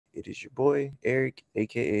It is your boy, Eric,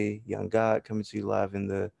 aka Young God, coming to you live in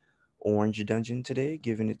the Orange Dungeon today,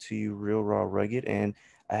 giving it to you real, raw, rugged. And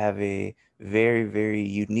I have a very, very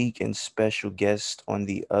unique and special guest on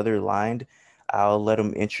the other line. I'll let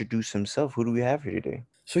him introduce himself. Who do we have here today?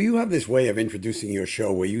 So you have this way of introducing your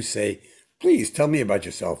show where you say, please tell me about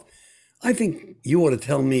yourself. I think you ought to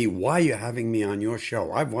tell me why you're having me on your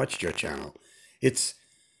show. I've watched your channel. It's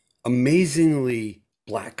amazingly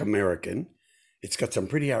Black American. It's got some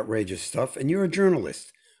pretty outrageous stuff. And you're a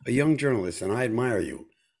journalist, a young journalist, and I admire you.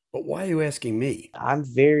 But why are you asking me? I'm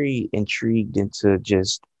very intrigued into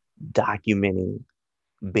just documenting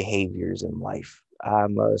behaviors in life.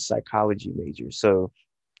 I'm a psychology major, so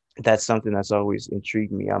that's something that's always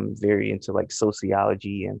intrigued me. I'm very into like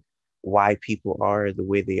sociology and why people are the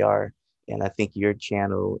way they are. And I think your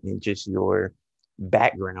channel and just your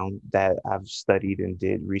background that I've studied and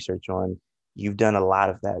did research on, you've done a lot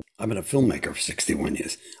of that. I've been a filmmaker for 61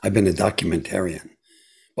 years. I've been a documentarian.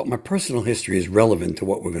 But my personal history is relevant to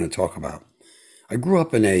what we're going to talk about. I grew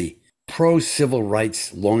up in a pro-civil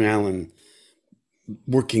rights Long Island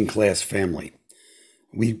working class family.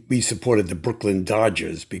 We supported the Brooklyn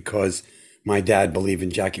Dodgers because my dad believed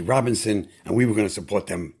in Jackie Robinson, and we were going to support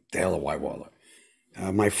them to hell or high water.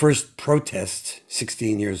 My first protest,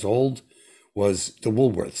 16 years old, was the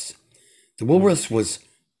Woolworths. The Woolworths was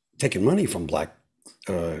taking money from Black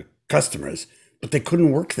customers, but they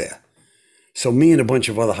couldn't work there. So me and a bunch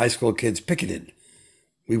of other high school kids picketed.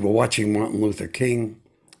 We were watching Martin Luther King,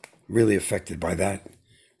 really affected by that,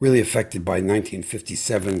 really affected by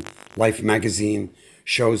 1957. Life magazine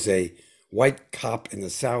shows a white cop in the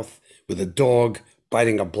South with a dog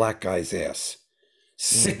biting a black guy's ass.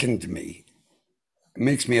 Sickened me. It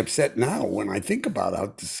makes me upset now when I think about how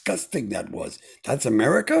disgusting that was. That's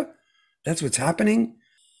America? That's what's happening?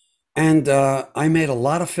 And I made a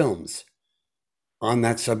lot of films on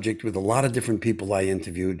that subject with a lot of different people I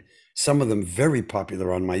interviewed, some of them very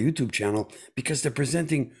popular on my YouTube channel because they're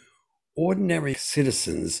presenting ordinary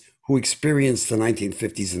citizens who experienced the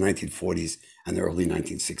 1950s and 1940s and the early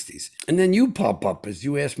 1960s. And then you pop up as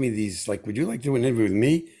you ask me these, like, would you like to do an interview with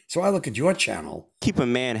me? So I look at your channel. Keep a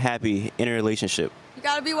man happy in a relationship. You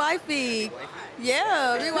gotta be wifey.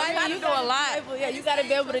 Yeah, be wifey. You do a lot. Yeah, you gotta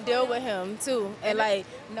be able to deal with him too, and like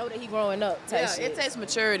know that he growing up. Type shit. It takes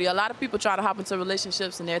maturity. A lot of people try to hop into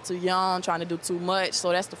relationships and they're too young, trying to do too much.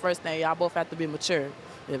 So that's the first thing. Y'all both have to be mature.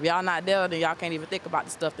 If y'all not there, then y'all can't even think about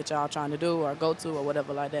the stuff that y'all trying to do or go to or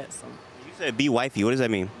whatever like that. So You said be wifey. What does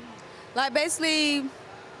that mean? like basically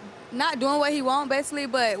not doing what he want basically,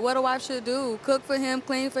 but what a wife should do. Cook for him,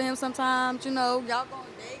 clean for him sometimes, y'all go on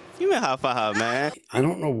dates. You mean high five, man. I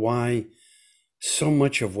don't know why so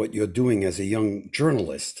much of what you're doing as a young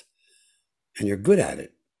journalist, and you're good at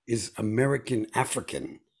it, is American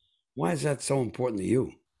African. Why is that so important to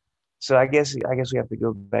you? So I guess we have to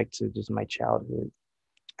go back to just my childhood.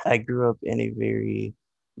 I grew up in a very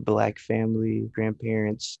Black family.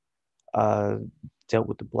 Grandparents uh, dealt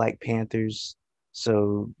with the Black Panthers.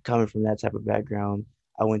 So coming from that type of background,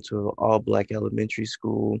 I went to an all Black elementary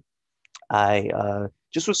school. I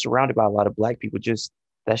just was surrounded by a lot of Black people. Just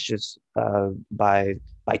that's just by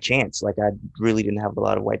chance. Like I really didn't have a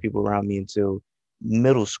lot of white people around me until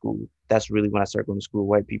middle school. That's really when I started going to school with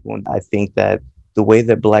white people. And I think that the way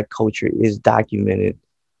that Black culture is documented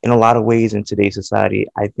in a lot of ways in today's society,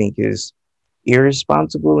 I think is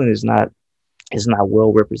irresponsible and is not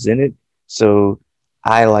well represented. So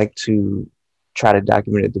I like to try to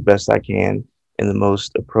document it the best I can in the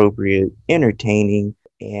most appropriate, entertaining,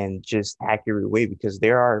 and just accurate way because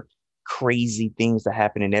there are crazy things that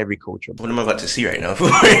happen in every culture. What am I about to see right now?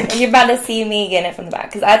 You're about to see me getting it from the back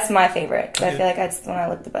because that's my favorite. Because I feel like that's the one I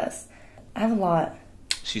look the best. I have a lot.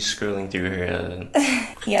 She's scrolling through her.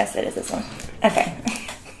 Yes, it is this one. Okay.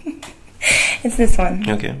 It's this one.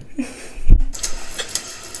 Okay.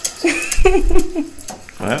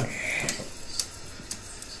 Wow.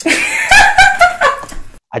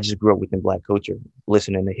 I just grew up within Black culture,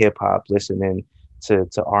 listening to hip hop, listening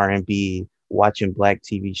to R&B, watching Black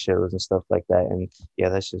TV shows and stuff like that. And yeah,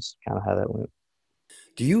 that's just kind of how that went.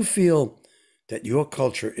 Do you feel that your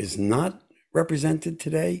culture is not represented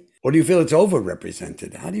today? Or do you feel it's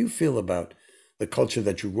overrepresented? How do you feel about the culture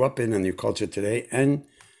that you grew up in and your culture today and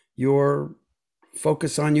your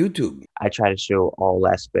focus on YouTube? I try to show all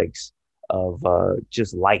aspects of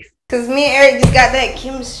just life. Because me and Eric just got that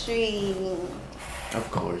chemistry. Of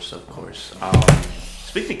course, of course.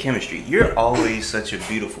 Speaking of chemistry, you're always such a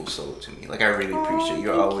beautiful soul to me. Like, I really appreciate you.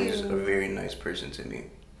 You're always a very nice person to me.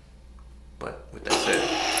 But with that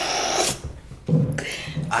said,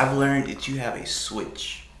 I've learned that you have a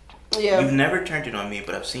switch. Yeah. You've never turned it on me,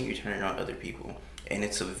 but I've seen you turn it on other people. and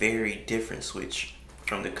it's a very different switch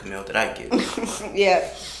from the Camille that I get. Yeah.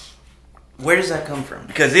 Where does that come from?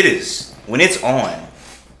 Because it is, when it's on, I'm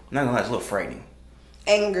not gonna lie, it's a little frightening.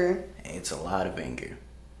 Anger. It's a lot of anger.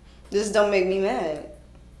 Just don't make me mad.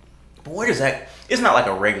 But where does that, it's not like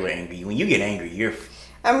a regular anger. When you get angry,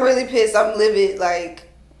 I'm really pissed. I'm livid. Like,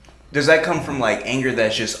 does that come from like anger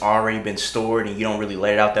that's just already been stored and you don't really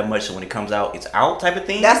let it out that much, so when it comes out, it's out type of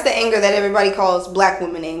thing? that's the anger that everybody calls black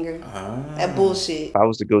women anger. That bullshit. If I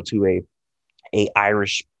was to go to a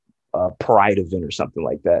Irish pride event or something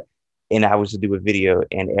like that, and I was to do a video,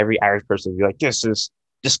 and every Irish person would be like, "This is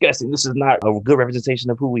disgusting. This is not a good representation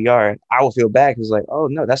of who we are." I would feel bad because, like, oh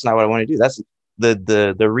no, that's not what I want to do. That's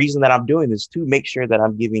the reason that I'm doing is to make sure that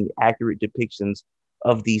I'm giving accurate depictions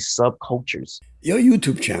of these subcultures. Your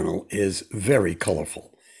YouTube channel is very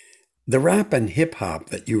colorful. The rap and hip hop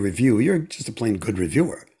that you review, you're just a plain good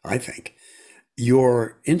reviewer, I think.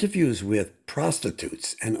 Your interviews with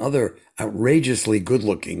prostitutes and other outrageously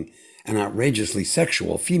good-looking and outrageously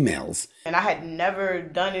sexual females. And I had never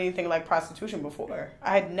done anything like prostitution before.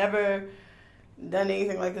 I had never done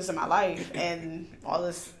anything like this in my life. And all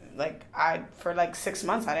this, like, for like 6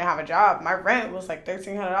 months, I didn't have a job. My rent was like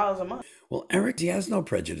 $1,300 a month. Well, Eric, he has no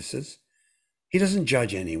prejudices. He doesn't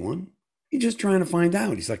judge anyone. He's just trying to find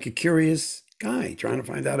out. He's like a curious guy trying to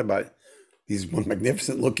find out about these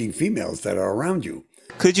magnificent looking females that are around you.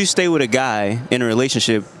 Could you stay with a guy in a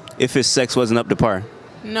relationship if his sex wasn't up to par?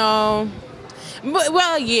 No. But,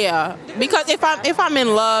 well, yeah. Because if I'm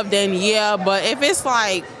in love, then yeah. But if it's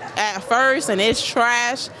like at first and it's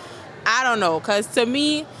trash, I don't know. Because to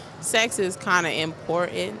me, sex is kind of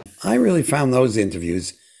important. I really found those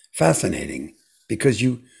interviews fascinating because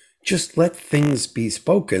you just let things be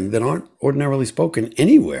spoken that aren't ordinarily spoken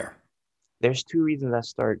anywhere. There's two reasons I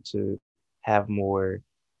start to have more,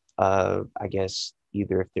 I guess,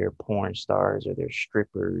 either if they're porn stars or they're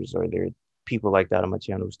strippers or they're people like that on my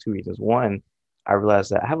channel. There's two reasons. One, I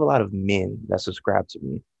realized that I have a lot of men that subscribe to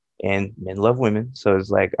me, and men love women. So it's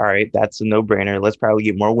like, all right, that's a no-brainer. Let's probably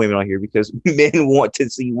get more women on here because men want to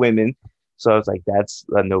see women. So I was like, that's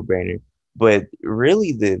a no-brainer. But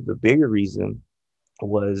really, the bigger reason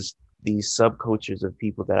was these subcultures of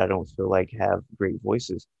people that I don't feel like have great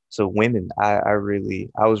voices. So women, I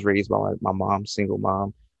was raised by my mom, single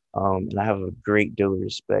mom, and I have a great deal of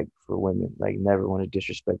respect for women. Like, never want to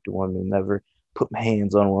disrespect a woman, never put my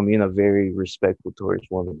hands on a woman, very respectful towards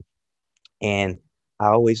women. And I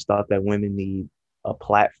always thought that women need a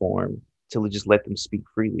platform to just let them speak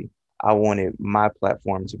freely. I wanted my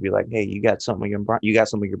platform to be like, hey, you got something in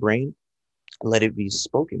your brain, let it be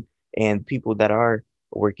spoken. And people that are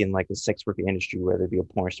working like the sex worker industry, whether it be a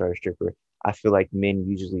porn star or stripper, I feel like men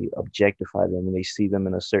usually objectify them and they see them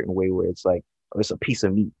in a certain way where it's like, oh, it's a piece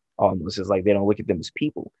of meat almost. It's like they don't look at them as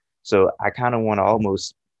people. So I kind of want to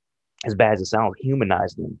almost, as bad as it sounds,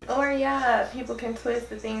 humanize them. Or yeah, people can twist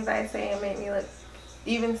the things I say and make me look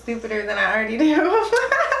even stupider than I already do.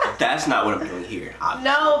 That's not what I'm doing here.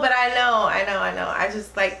 No, but I know. I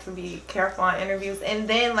just like to be careful on interviews. And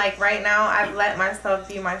then, like, right now, I've let myself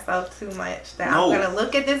be myself too much. That I'm going to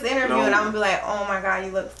look at this interview and I'm going to be like, oh my God,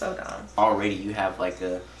 you look so dumb. Already you have like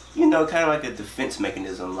a, kind of like a defense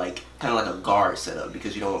mechanism, like kind of like a guard set up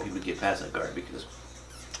because you don't want people to get past that guard, because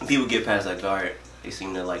if people get past that guard, they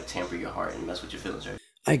seem to like tamper your heart and mess with your feelings, right?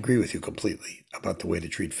 I agree with you completely about the way to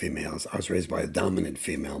treat females. I was raised by a dominant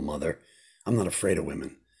female mother. I'm not afraid of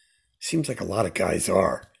women. Seems like a lot of guys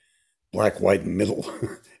are. Black, white, and middle.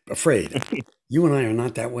 Afraid. You and I are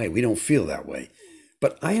not that way. We don't feel that way.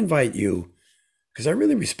 But I invite you, because I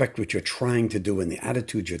really respect what you're trying to do and the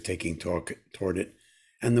attitude you're taking toward it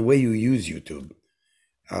and the way you use YouTube.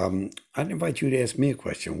 I'd invite you to ask me a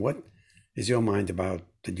question. What is your mind about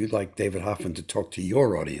that you'd like David Hoffman to talk to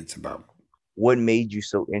your audience about? What made you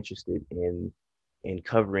so interested in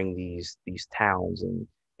covering these towns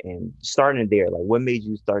and starting there? Like, what made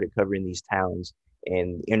you started covering these towns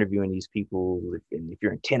and interviewing these people? If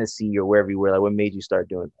you're in Tennessee or wherever you were, like, what made you start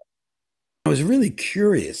doing that? I was really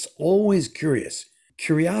curious, always curious.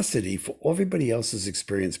 Curiosity for everybody else's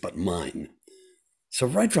experience but mine. So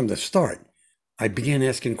right from the start, I began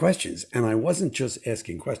asking questions, and I wasn't just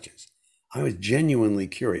asking questions. I was genuinely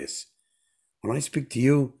curious. When I speak to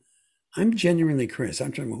you, I'm genuinely curious.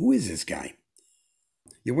 I'm trying, who is this guy?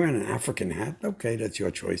 You're wearing an African hat? Okay, that's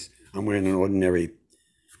your choice. I'm wearing an ordinary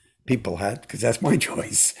people hat because that's my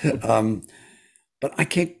choice. But I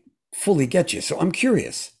can't fully get you, so I'm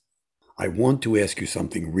curious. I want to ask you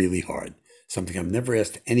something really hard, something I've never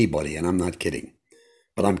asked anybody, and I'm not kidding,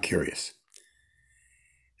 but I'm curious.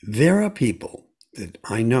 There are people that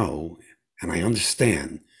I know and I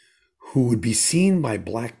understand who would be seen by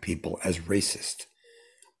Black people as racist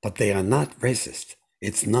but they are not racist.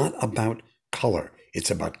 It's not about color.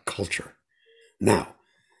 It's about culture. Now,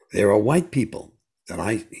 there are white people that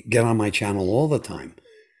I get on my channel all the time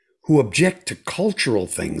who object to cultural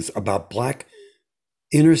things about black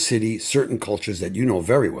inner city, certain cultures that you know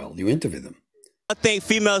very well. You interview them. I think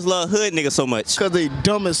females love hood niggas so much. Because they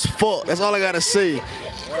dumb as fuck. That's all I gotta say.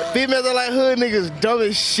 Females are like hood niggas dumb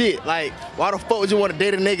as shit. Like, why the fuck would you want to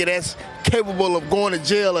date a nigga that's capable of going to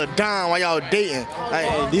jail or dying while y'all dating?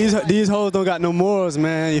 Like, these hoes don't got no morals,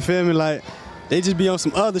 man. You feel me? Like, they just be on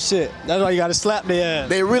some other shit. That's why you gotta slap their ass.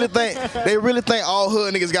 They really think all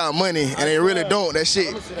hood niggas got money, and they really don't. That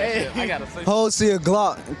shit. Hoes see a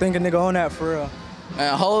Glock and think a nigga on that for real.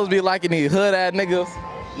 And hoes be liking these hood ass niggas,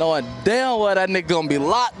 knowing damn well that nigga gonna be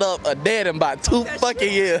locked up or dead in about 2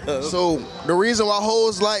 fucking years. So the reason why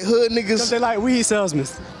hoes like hood niggas, because they like weed salesmen.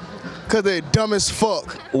 Because they're dumb as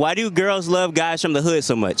fuck. Why do girls love guys from the hood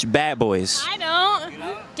so much? Bad boys. I don't.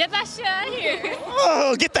 Get that shit out of here.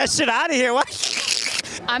 Oh, get that shit out of here.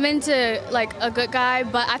 What? I'm into like a good guy,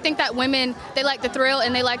 but I think that women, they like the thrill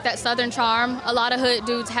and they like that southern charm. A lot of hood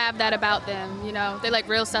dudes have that about them, you know. They like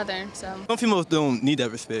real southern, so. Some females don't need that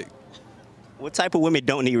respect. What type of women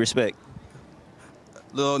don't need respect?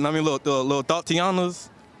 Little Tatianas,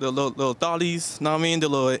 the little thotties, know what I mean? The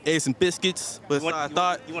little eggs and biscuits. But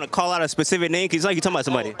you want to call out a specific name? Because it's like you're talking about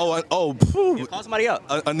somebody. Yeah, call somebody out.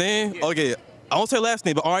 A name? Yeah. Okay. I won't say last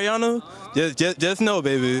name, but Ariana, just know,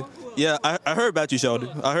 baby. Yeah, I heard about you,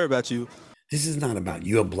 Shawty. I heard about you. This is not about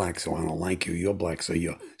you're black, so I don't like you. You're black, so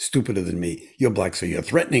you're stupider than me. You're black, so you're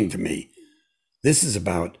threatening to me. This is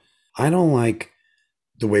about, I don't like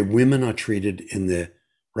the way women are treated in the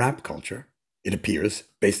rap culture. It appears,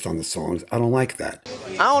 based on the songs. I don't like that.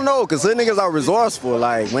 I don't know, because hood niggas are resourceful.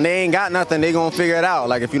 Like, when they ain't got nothing, they gonna figure it out.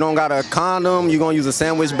 Like, if you don't got a condom, you gonna use a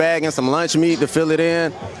sandwich bag and some lunch meat to fill it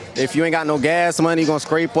in. If you ain't got no gas money, you gonna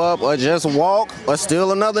scrape up or just walk or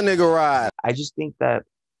steal another nigga ride. I just think that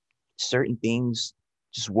certain things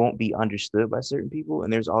just won't be understood by certain people.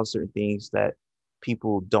 And there's also certain things that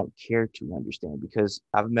people don't care to understand, because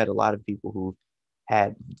I've met a lot of people who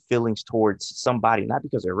had feelings towards somebody, not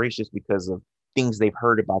because they're racist, because of things they've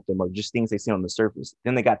heard about them or just things they see on the surface.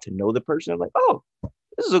 Then they got to know the person, like, oh,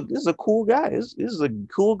 this is a cool guy. This is a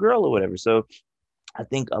cool girl or whatever. So I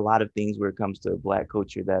think a lot of things where it comes to Black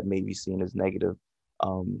culture that may be seen as negative,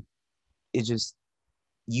 it's just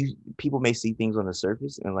people may see things on the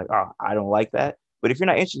surface and like, oh, I don't like that. But if you're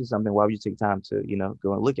not interested in something, why would you take time to,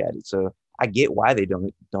 go and look at it? So I get why they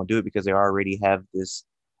don't do it, because they already have this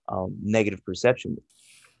negative perception.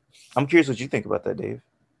 I'm curious what you think about that, Dave.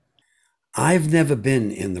 I've never been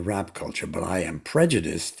in the rap culture, but I am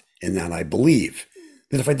prejudiced in that I believe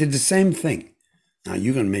that if I did the same thing, now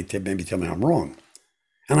you're going to maybe tell me I'm wrong.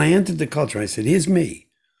 And I entered the culture, I said, here's me.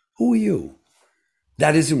 Who are you?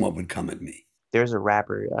 That isn't what would come at me. There's a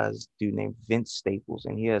rapper, this dude named Vince Staples,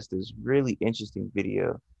 and he has this really interesting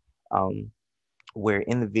video where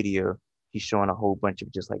in the video, he's showing a whole bunch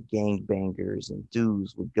of just like gangbangers and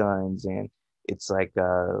dudes with guns. And it's like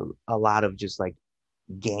a lot of just like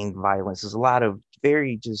gang violence. There's a lot of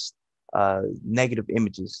very just negative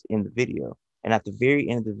images in the video. And at the very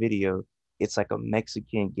end of the video, it's like a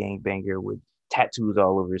Mexican gangbanger with tattoos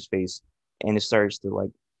all over his face. And it starts to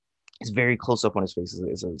like, it's very close up on his face.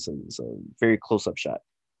 It's a very close up shot.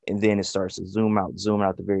 And then it starts to zoom out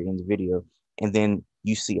at the very end of the video. And then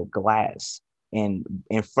you see a glass. And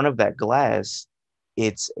in front of that glass,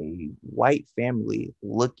 it's a white family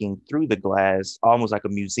looking through the glass, almost like a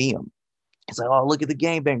museum. It's like, oh, look at the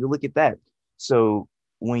gangbanger, look at that. So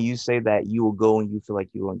when you say that you will go and you feel like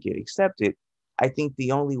you won't get accepted, I think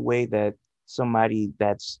the only way that somebody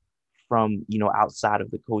that's from, outside of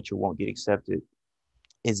the culture won't get accepted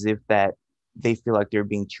is if that they feel like they're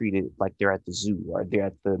being treated like they're at the zoo or they're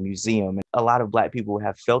at the museum. And a lot of Black people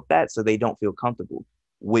have felt that, so they don't feel comfortable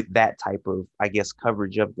with that type of, I guess,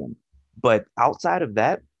 coverage of them. But outside of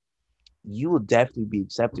that, you will definitely be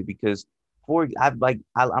accepted, because I'm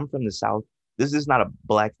from the South. This is not a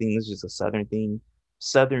Black thing. This is just a Southern thing.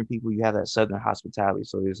 Southern people, you have that Southern hospitality.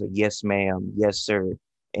 So there's a yes, ma'am, yes, sir.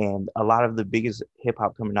 And a lot of the biggest hip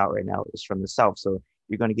hop coming out right now is from the South. So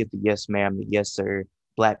you're going to get the yes, ma'am, the yes, sir.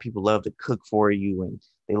 Black people love to cook for you and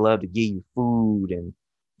they love to give you food. And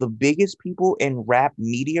the biggest people in rap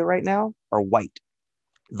media right now are white.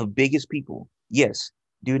 The biggest people. Yes.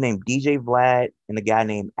 Dude named DJ Vlad and a guy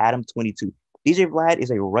named Adam 22. DJ Vlad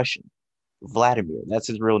is a Russian. Vladimir, that's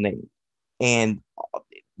his real name. And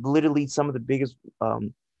literally some of the biggest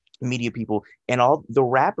media people and all the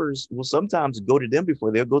rappers will sometimes go to them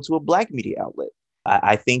before they'll go to a Black media outlet.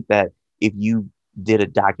 I think that if you did a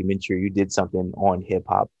documentary, you did something on hip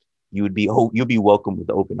hop, you'll be welcomed with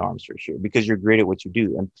open arms for sure, because you're great at what you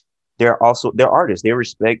do. And they're artists. They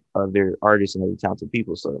respect their artists and other talented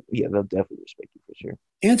people. So yeah, they'll definitely respect you for sure.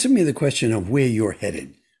 Answer me the question of where you're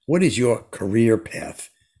headed. What is your career path?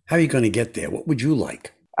 How are you going to get there? What would you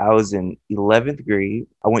like? I was in 11th grade.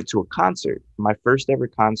 I went to a concert, my first ever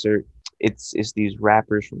concert. It's these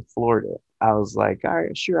rappers from Florida. I was like, all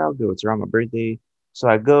right, sure, I'll go. It's around my birthday. So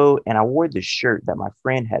I go and I wore the shirt that my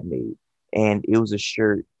friend had made. And it was a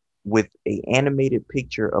shirt with a animated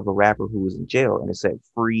picture of a rapper who was in jail. And it said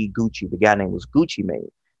Free Gucci. The guy name was Gucci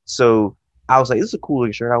Mane. So I was like, this is a cool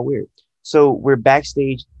looking shirt. I'll wear it. So we're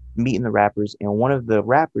backstage meeting the rappers. And one of the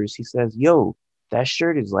rappers, he says, yo, that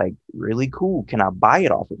shirt is like really cool. Can I buy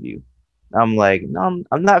it off of you? I'm like, no,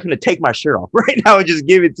 I'm not going to take my shirt off right now and just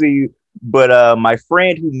give it to you. But my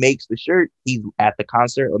friend who makes the shirt, he's at the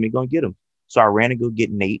concert. Let me go and get him. So I ran to go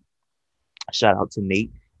get Nate. Shout out to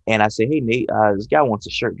Nate. And I said, hey, Nate, this guy wants a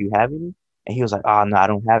shirt. Do you have any? And he was like, oh, no, I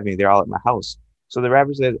don't have any. They're all at my house. So the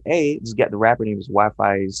rapper said, hey, the rapper name is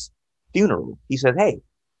Wi-Fi's Funeral. He said, hey,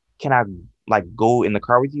 can I like go in the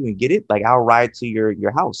car with you and get it? Like, I'll ride to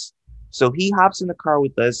your house. So he hops in the car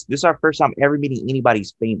with us. This is our first time ever meeting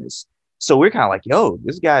anybody's famous. So we're kind of like, yo,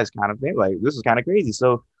 this guy is kind of famous. Like, this is kind of crazy.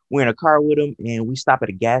 So we're in a car with him and we stop at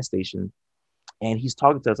a gas station and he's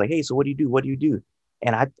talking to us like, hey, so what do you do? What do you do?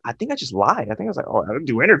 And I think I just lied. I think I was like, oh, I don't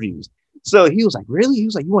do interviews. So he was like, really? He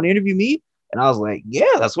was like, you want to interview me? And I was like,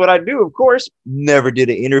 yeah, that's what I do. Of course. Never did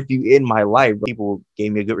an interview in my life. But people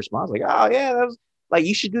gave me a good response. Like, oh yeah, that was like,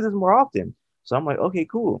 you should do this more often. So I'm like, okay,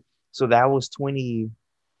 cool. So that was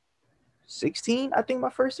 2016, I think my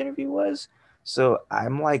first interview was. So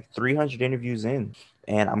I'm like 300 interviews in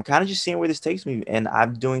and I'm kind of just seeing where this takes me. And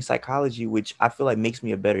I'm doing psychology, which I feel like makes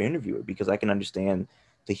me a better interviewer because I can understand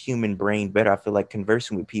the human brain better. I feel like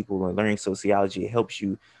conversing with people and learning sociology, it helps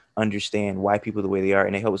you understand why people are the way they are.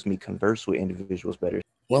 And it helps me converse with individuals better.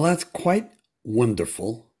 Well, that's quite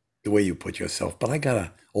wonderful the way you put yourself. But I got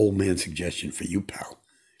an old man suggestion for you, pal.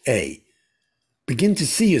 A, begin to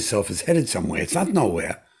see yourself as headed somewhere. It's not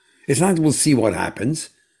nowhere. It's not we'll see what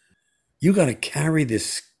happens. You got to carry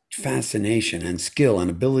this fascination and skill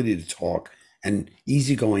and ability to talk and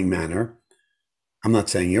easygoing manner. I'm not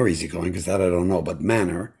saying you're easygoing because that I don't know, but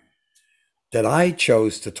manner that I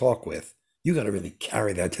chose to talk with. You got to really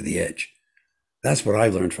carry that to the edge. That's what I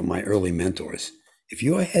learned from my early mentors. If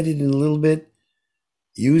you're headed in a little bit,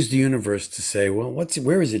 use the universe to say, well,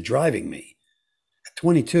 where is it driving me? At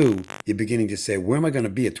 22, you're beginning to say, where am I going to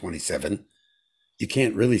be at 27? You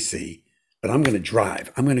can't really see. But I'm going to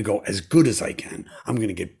drive. I'm going to go as good as I can. I'm going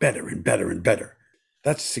to get better and better and better.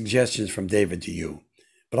 That's suggestions from David to you.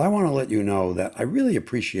 But I want to let you know that I really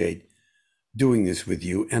appreciate doing this with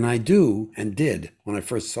you. And I do, and did, when I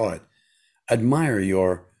first saw it, admire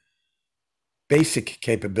your basic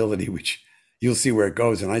capability, which you'll see where it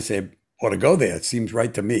goes. And I say, ought to go there. It seems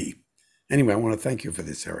right to me. Anyway, I want to thank you for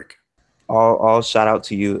this, Eric. All shout out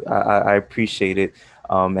to you. I appreciate it.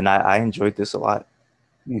 And I enjoyed this a lot.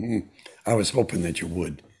 Mm-hmm. I was hoping that you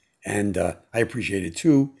would. And I appreciate it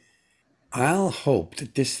too. I'll hope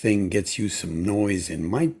that this thing gets you some noise in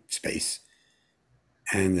my space.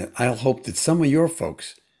 And I'll hope that some of your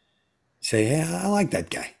folks say, hey, I like that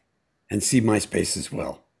guy. And see my space as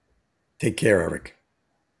well. Take care, Eric.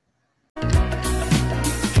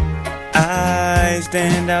 I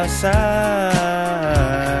stand outside,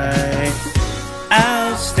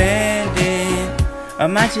 outstanding.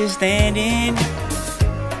 I'm not just standing.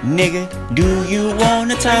 Nigga, do you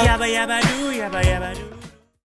wanna talk? Yabba yabba do, yabba yabba do.